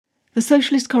The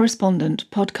Socialist Correspondent,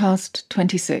 Podcast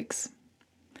 26.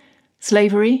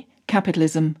 Slavery,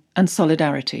 Capitalism and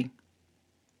Solidarity.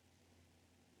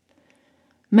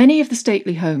 Many of the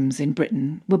stately homes in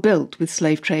Britain were built with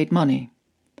slave trade money.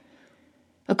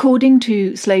 According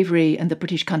to Slavery and the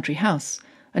British Country House,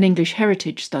 an English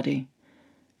heritage study,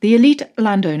 the elite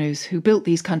landowners who built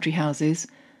these country houses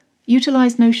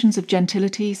utilised notions of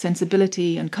gentility,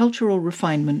 sensibility and cultural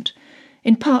refinement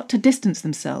in part to distance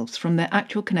themselves from their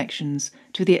actual connections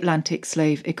to the Atlantic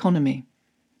slave economy.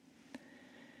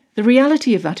 The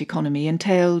reality of that economy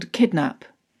entailed kidnap,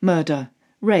 murder,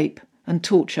 rape and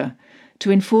torture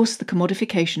to enforce the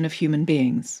commodification of human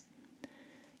beings.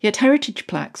 Yet heritage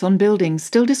plaques on buildings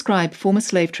still describe former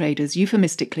slave traders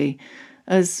euphemistically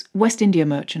as West India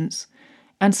merchants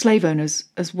and slave owners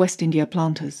as West India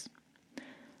planters.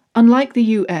 Unlike the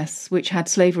US, which had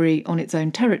slavery on its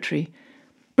own territory,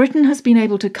 Britain has been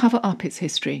able to cover up its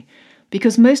history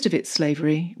because most of its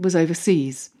slavery was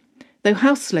overseas, though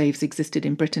house slaves existed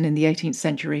in Britain in the 18th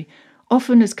century,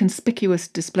 often as conspicuous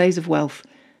displays of wealth,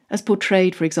 as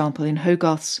portrayed, for example, in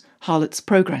Hogarth's Harlot's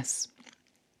Progress.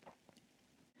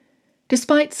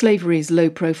 Despite slavery's low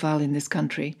profile in this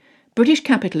country, British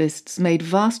capitalists made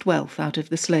vast wealth out of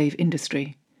the slave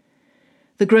industry.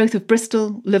 The growth of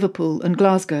Bristol, Liverpool and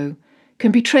Glasgow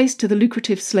can be traced to the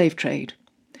lucrative slave trade.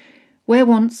 Where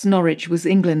once Norwich was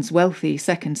England's wealthy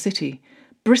second city,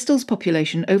 Bristol's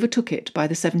population overtook it by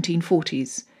the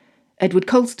 1740s, Edward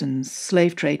Colston's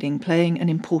slave trading playing an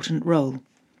important role.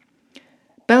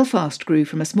 Belfast grew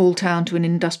from a small town to an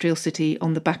industrial city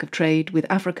on the back of trade with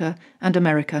Africa and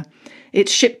America,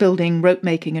 its shipbuilding,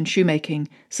 rope-making and shoemaking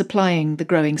supplying the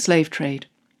growing slave trade.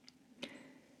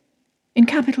 In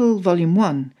Capital Volume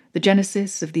 1, The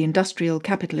Genesis of the Industrial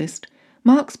Capitalist,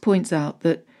 Marx points out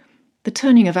that the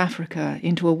turning of Africa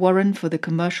into a warren for the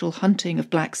commercial hunting of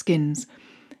black skins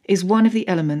is one of the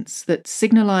elements that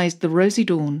signalised the rosy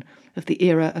dawn of the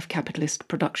era of capitalist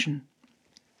production.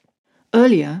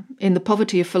 Earlier, in The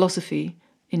Poverty of Philosophy,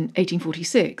 in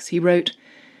 1846, he wrote,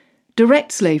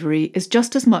 "Direct slavery is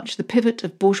just as much the pivot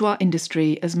of bourgeois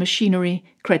industry as machinery,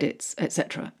 credits,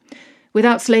 etc.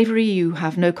 Without slavery you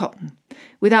have no cotton.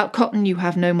 Without cotton you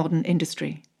have no modern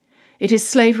industry. It is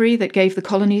slavery that gave the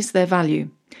colonies their value.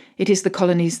 It is the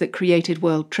colonies that created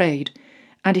world trade,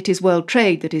 and it is world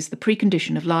trade that is the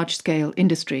precondition of large-scale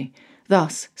industry.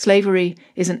 Thus, slavery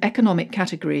is an economic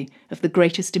category of the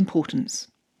greatest importance."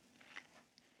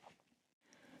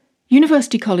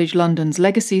 University College London's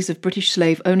Legacies of British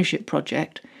Slave Ownership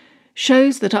project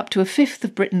shows that up to a fifth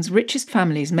of Britain's richest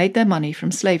families made their money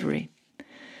from slavery.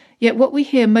 Yet what we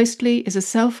hear mostly is a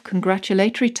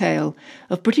self-congratulatory tale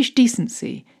of British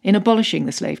decency in abolishing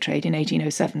the slave trade in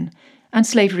 1807 and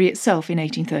slavery itself in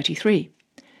 1833.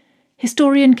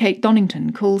 Historian Kate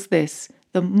Donington calls this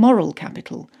the moral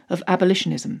capital of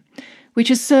abolitionism, which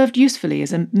has served usefully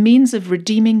as a means of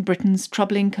redeeming Britain's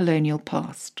troubling colonial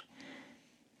past.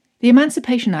 The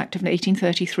Emancipation Act of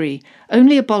 1833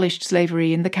 only abolished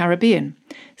slavery in the Caribbean,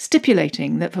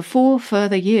 stipulating that for 4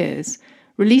 further years,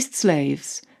 released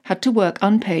slaves had to work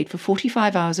unpaid for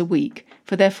 45 hours a week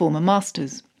for their former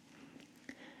masters.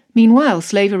 Meanwhile,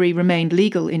 slavery remained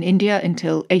legal in India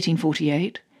until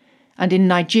 1848 and in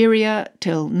Nigeria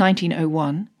till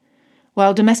 1901,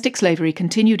 while domestic slavery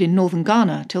continued in northern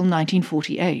Ghana till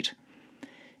 1948.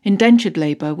 Indentured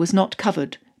labour was not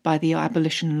covered by the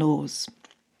abolition laws.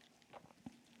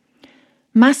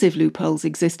 Massive loopholes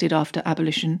existed after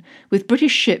abolition, with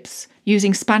British ships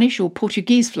using Spanish or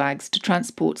Portuguese flags to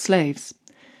transport slaves.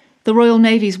 The Royal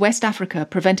Navy's West Africa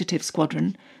Preventative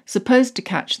Squadron, supposed to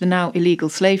catch the now illegal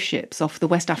slave ships off the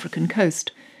West African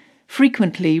coast,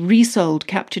 frequently resold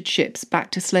captured ships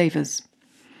back to slavers.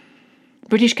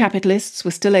 British capitalists were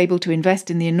still able to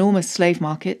invest in the enormous slave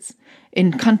markets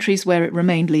in countries where it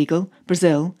remained legal,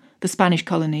 Brazil, the Spanish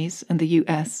colonies and the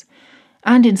US,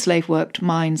 and in slave-worked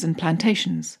mines and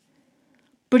plantations.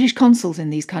 British consuls in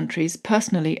these countries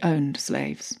personally owned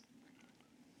slaves.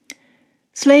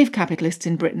 Slave capitalists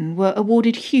in Britain were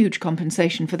awarded huge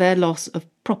compensation for their loss of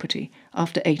property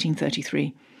after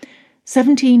 1833,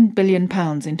 £17 billion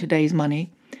in today's money,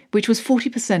 which was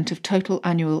 40% of total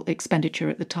annual expenditure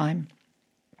at the time.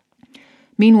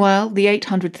 Meanwhile, the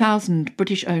 800,000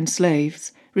 British-owned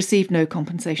slaves received no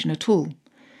compensation at all.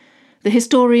 The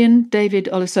historian David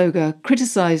Olusoga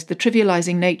criticised the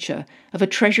trivialising nature of a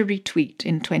Treasury tweet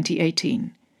in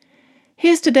 2018.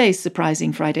 Here's today's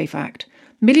surprising Friday fact.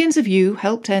 Millions of you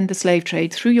helped end the slave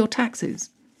trade through your taxes.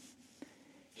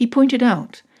 He pointed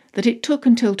out that it took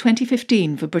until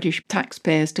 2015 for British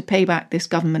taxpayers to pay back this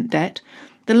government debt,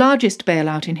 the largest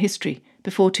bailout in history,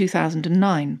 before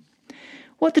 2009.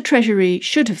 What the Treasury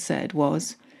should have said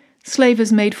was,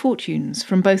 slavers made fortunes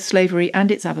from both slavery and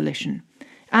its abolition,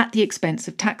 at the expense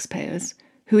of taxpayers,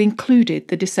 who included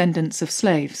the descendants of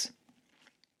slaves.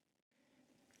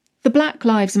 The Black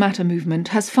Lives Matter movement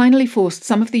has finally forced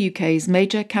some of the UK's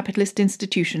major capitalist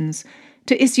institutions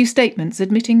to issue statements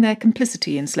admitting their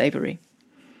complicity in slavery.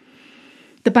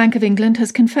 The Bank of England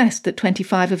has confessed that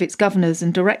 25 of its governors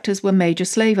and directors were major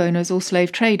slave owners or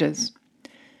slave traders.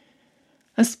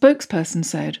 A spokesperson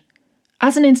said,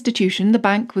 "As an institution, the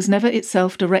bank was never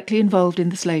itself directly involved in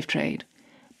the slave trade,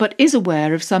 but is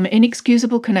aware of some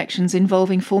inexcusable connections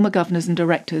involving former governors and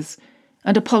directors,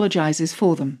 and apologises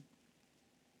for them."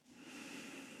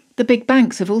 The big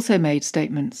banks have also made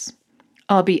statements.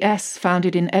 RBS,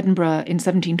 founded in Edinburgh in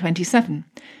 1727,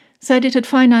 said it had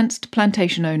financed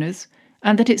plantation owners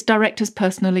and that its directors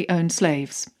personally owned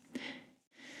slaves.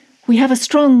 "We have a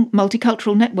strong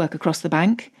multicultural network across the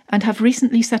bank and have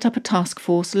recently set up a task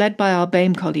force led by our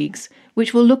BAME colleagues,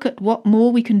 which will look at what more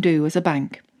we can do as a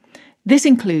bank. This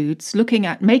includes looking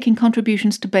at making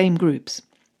contributions to BAME groups."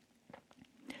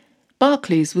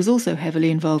 Barclays was also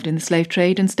heavily involved in the slave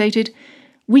trade and stated,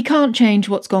 "We can't change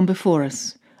what's gone before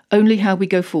us, only how we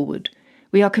go forward.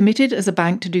 We are committed as a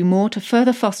bank to do more to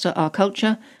further foster our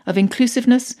culture of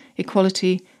inclusiveness,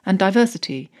 equality and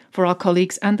diversity for our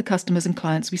colleagues and the customers and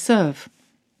clients we serve."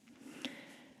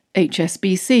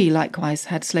 HSBC likewise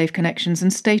had slave connections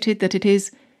and stated that it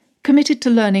is committed to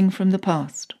learning from the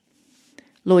past.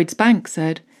 Lloyds Bank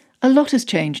said, "A lot has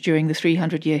changed during the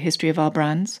 300-year history of our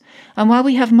brands, and while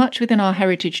we have much within our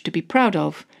heritage to be proud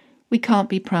of, we can't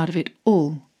be proud of it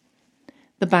all.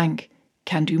 The bank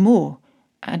can do more,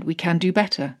 and we can do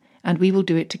better, and we will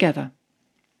do it together."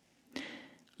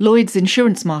 Lloyd's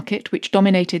Insurance Market, which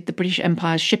dominated the British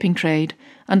Empire's shipping trade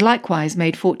and likewise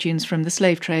made fortunes from the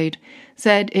slave trade,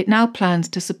 said it now plans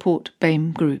to support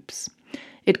BAME groups.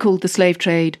 It called the slave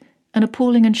trade an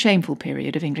appalling and shameful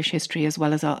period of English history as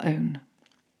well as our own.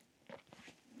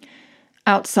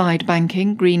 Outside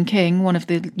banking, Greene King, one of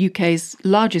the UK's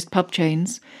largest pub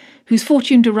chains, whose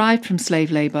fortune derived from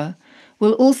slave labour,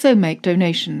 will also make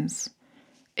donations.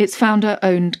 Its founder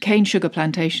owned cane sugar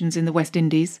plantations in the West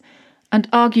Indies and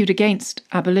argued against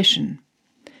abolition.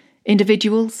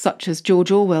 Individuals such as George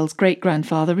Orwell's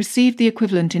great-grandfather received the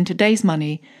equivalent in today's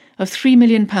money of £3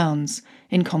 million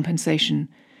in compensation,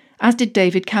 as did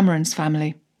David Cameron's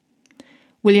family.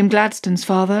 William Gladstone's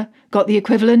father got the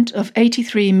equivalent of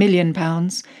 £83 million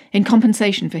in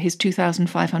compensation for his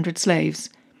 2,500 slaves.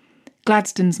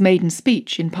 Gladstone's maiden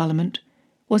speech in Parliament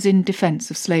was in defence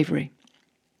of slavery.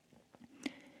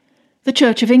 The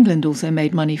Church of England also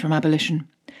made money from abolition.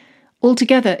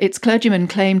 Altogether, its clergymen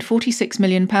claimed £46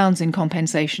 million in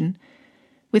compensation,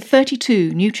 with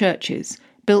 32 new churches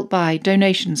built by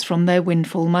donations from their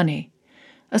windfall money.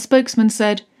 A spokesman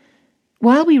said,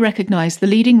 "While we recognise the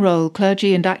leading role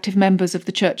clergy and active members of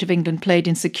the Church of England played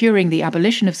in securing the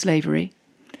abolition of slavery,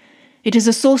 it is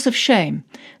a source of shame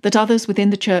that others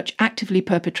within the Church actively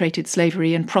perpetrated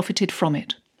slavery and profited from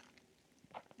it."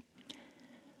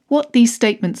 What these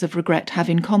statements of regret have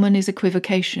in common is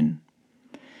equivocation.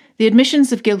 The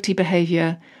admissions of guilty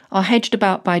behaviour are hedged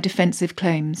about by defensive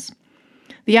claims.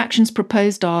 The actions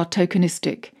proposed are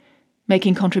tokenistic,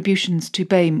 making contributions to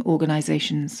BAME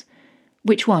organisations.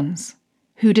 Which ones?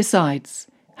 Who decides?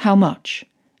 How much?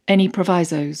 Any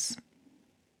provisos?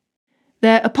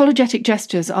 Their apologetic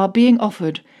gestures are being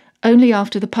offered only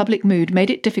after the public mood made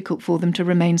it difficult for them to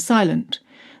remain silent.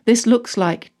 This looks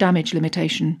like damage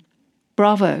limitation.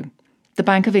 Bravo! The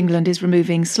Bank of England is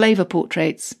removing slaver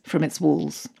portraits from its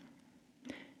walls.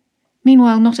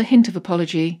 Meanwhile, not a hint of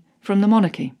apology from the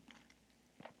monarchy.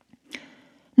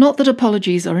 Not that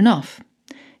apologies are enough.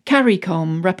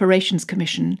 CARICOM Reparations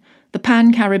Commission, the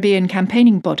pan-Caribbean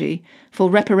campaigning body for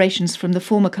reparations from the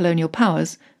former colonial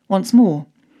powers, wants more.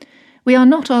 We are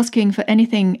not asking for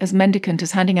anything as mendicant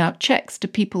as handing out cheques to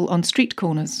people on street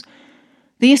corners.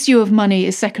 The issue of money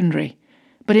is secondary,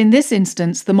 but in this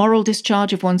instance the moral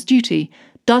discharge of one's duty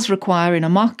does require in a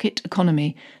market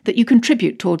economy that you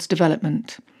contribute towards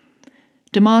development.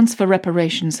 Demands for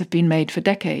reparations have been made for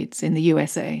decades in the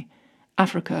USA,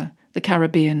 Africa, the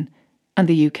Caribbean, and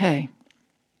the UK.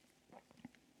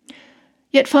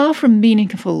 Yet far from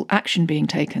meaningful action being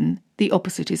taken, the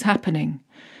opposite is happening.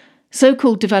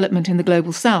 So-called development in the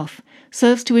Global South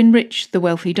serves to enrich the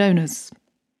wealthy donors.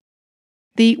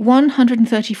 The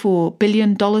 $134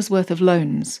 billion worth of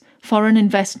loans, foreign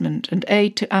investment and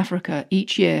aid to Africa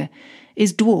each year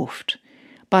is dwarfed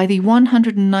by the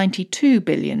 $192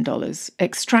 billion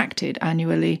extracted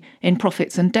annually in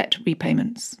profits and debt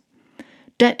repayments.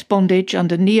 Debt bondage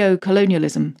under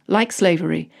neo-colonialism, like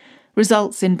slavery,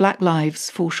 results in black lives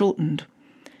foreshortened.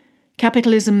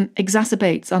 Capitalism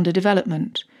exacerbates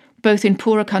underdevelopment, both in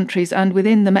poorer countries and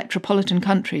within the metropolitan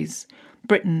countries,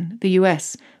 Britain, the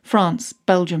US, France,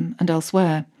 Belgium, and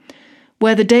elsewhere,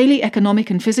 where the daily economic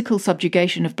and physical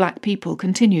subjugation of black people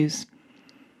continues.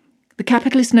 The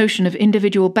capitalist notion of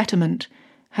individual betterment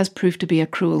has proved to be a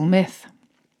cruel myth.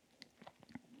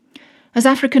 As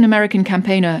African-American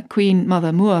campaigner Queen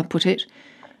Mother Moore put it,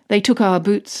 they took our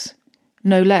boots,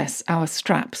 no less our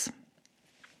straps.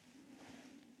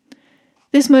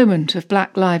 This moment of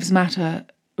Black Lives Matter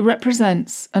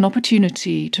represents an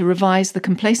opportunity to revise the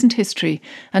complacent history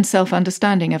and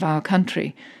self-understanding of our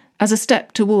country as a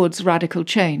step towards radical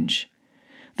change.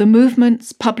 The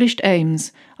movement's published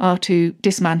aims are to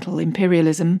dismantle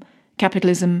imperialism,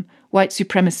 capitalism, white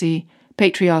supremacy,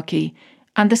 patriarchy,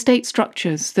 and the state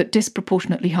structures that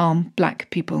disproportionately harm black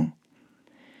people.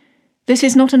 This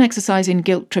is not an exercise in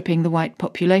guilt-tripping the white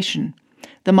population.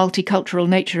 The multicultural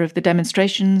nature of the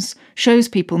demonstrations shows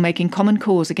people making common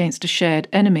cause against a shared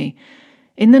enemy,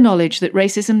 in the knowledge that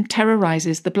racism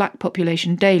terrorizes the black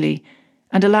population daily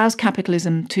and allows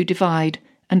capitalism to divide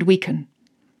and weaken.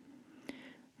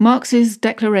 Marx's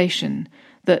declaration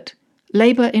that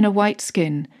labour in a white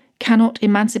skin cannot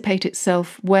emancipate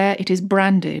itself where it is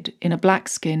branded in a black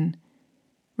skin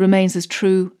remains as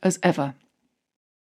true as ever.